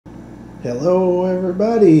Hello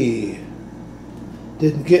everybody!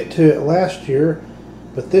 Didn't get to it last year,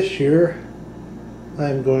 but this year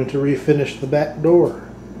I'm going to refinish the back door.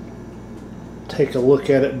 Take a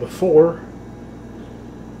look at it before.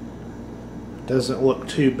 Doesn't look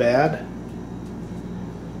too bad.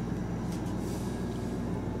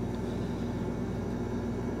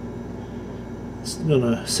 It's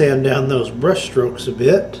gonna sand down those brush strokes a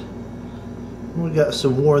bit. We got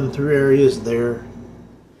some worn through areas there.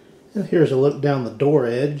 And here's a look down the door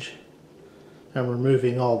edge. I'm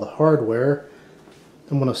removing all the hardware.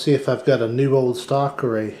 I'm going to see if I've got a new old stock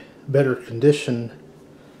or a better condition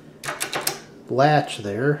latch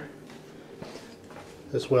there,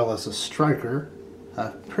 as well as a striker.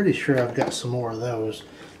 I'm pretty sure I've got some more of those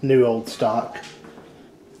new old stock.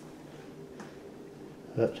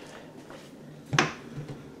 But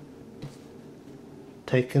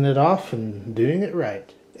taking it off and doing it right.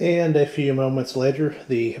 And a few moments later,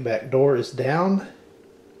 the back door is down.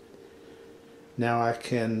 Now I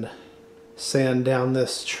can sand down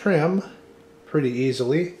this trim pretty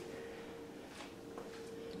easily.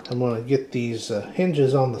 I'm going to get these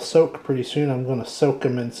hinges on the soak pretty soon. I'm going to soak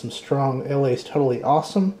them in some strong LA's Totally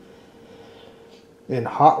Awesome in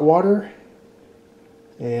hot water,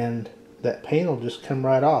 and that paint will just come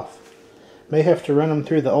right off. May have to run them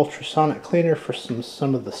through the ultrasonic cleaner for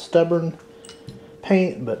some of the stubborn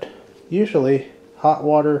paint, but usually hot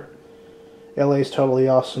water, LA's Totally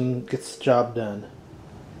Awesome gets the job done.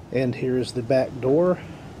 And here's the back door.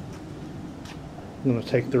 I'm going to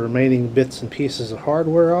take the remaining bits and pieces of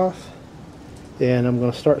hardware off, and I'm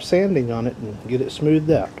going to start sanding on it and get it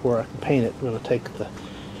smoothed out where I can paint it. I'm going to take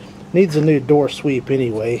needs a new door sweep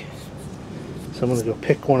anyway, so I'm going to go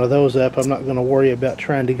pick one of those up. I'm not going to worry about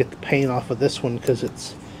trying to get the paint off of this one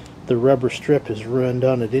because the rubber strip is ruined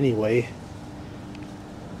on it anyway.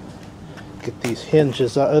 Get these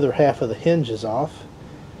hinges, the other half of the hinges off,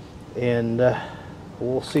 and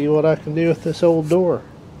we'll see what I can do with this old door.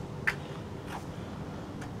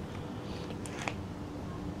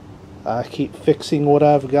 I keep fixing what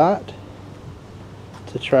I've got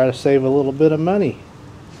to try to save a little bit of money.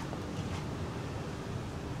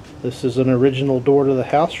 This is an original door to the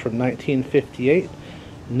house from 1958.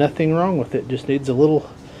 Nothing wrong with it, just needs a little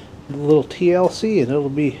TLC and it'll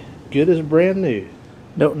be good as brand new.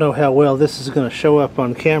 Don't know how well this is going to show up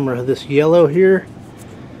on camera. This yellow here,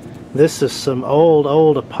 this is some old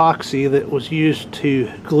epoxy that was used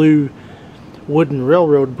to glue wooden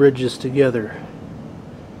railroad bridges together.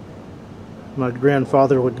 My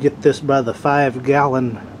grandfather would get this by the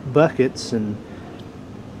 5-gallon buckets and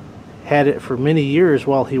had it for many years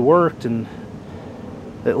while he worked, and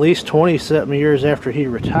at least 20-something years after he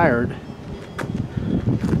retired.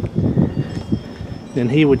 And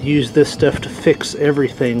he would use this stuff to fix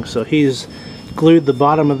everything. So he's glued the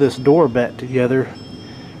bottom of this door back together,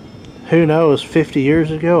 who knows, 50 years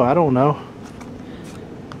ago, I don't know,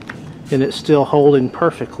 and it's still holding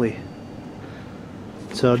perfectly.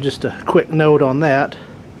 So just a quick note on that.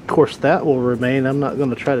 Of course that will remain. I'm not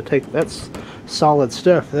going to try to take, that's solid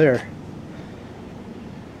stuff there.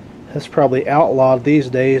 That's probably outlawed these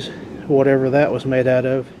days, whatever that was made out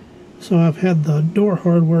of. So I've had the door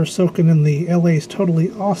hardware soaking in the LA's Totally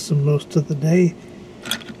Awesome most of the day,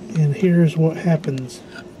 and here's what happens.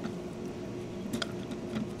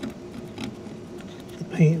 The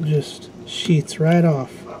paint just sheets right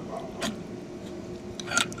off.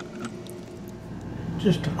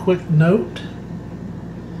 Just a quick note,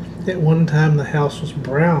 at one time the house was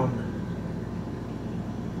brown.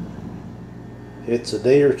 It's a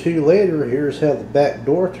day or two later. Here's how the back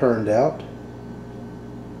door turned out.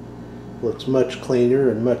 Looks much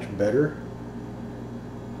cleaner and much better.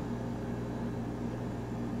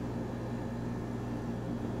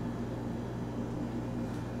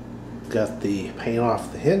 Got the paint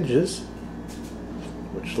off the hinges,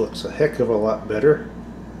 which looks a heck of a lot better.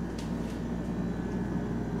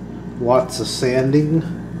 Lots of sanding,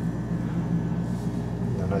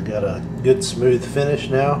 and I got a good smooth finish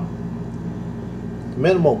now.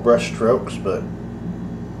 Minimal brush strokes, but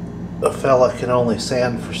a fella can only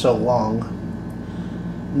sand for so long.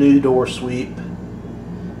 New door sweep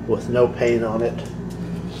with no paint on it.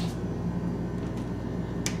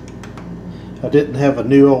 I didn't have a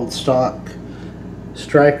new old stock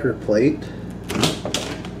striker plate,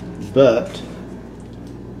 but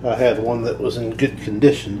I had one that was in good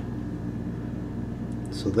condition,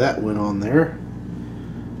 so that went on there.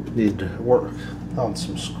 Need to work on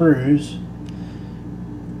some screws.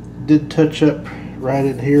 Did touch up right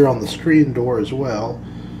in here on the screen door as well.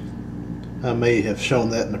 I may have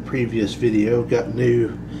shown that in a previous video. Got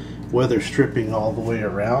new weather stripping all the way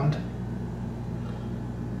around.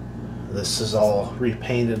 This is all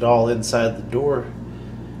repainted all inside the door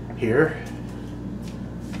here.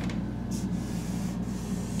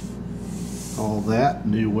 All that,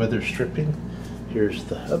 new weather stripping. Here's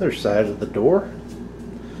the other side of the door.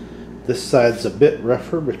 This side's a bit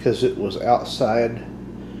rougher because it was outside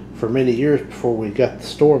for many years before we got the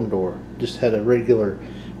storm door. Just had a regular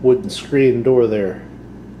wooden screen door there.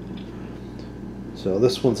 So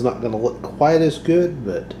this one's not going to look quite as good,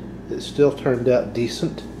 but it still turned out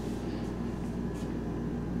decent.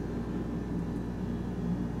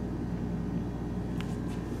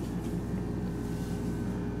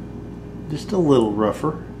 Just a little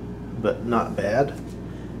rougher, but not bad.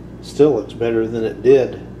 Still looks better than it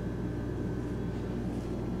did.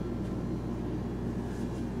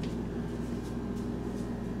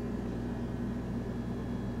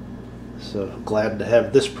 So glad to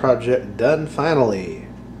have this project done finally.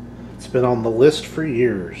 It's been on the list for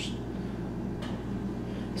years.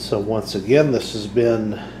 So once again, this has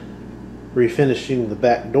been refinishing the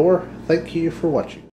back door. Thank you for watching.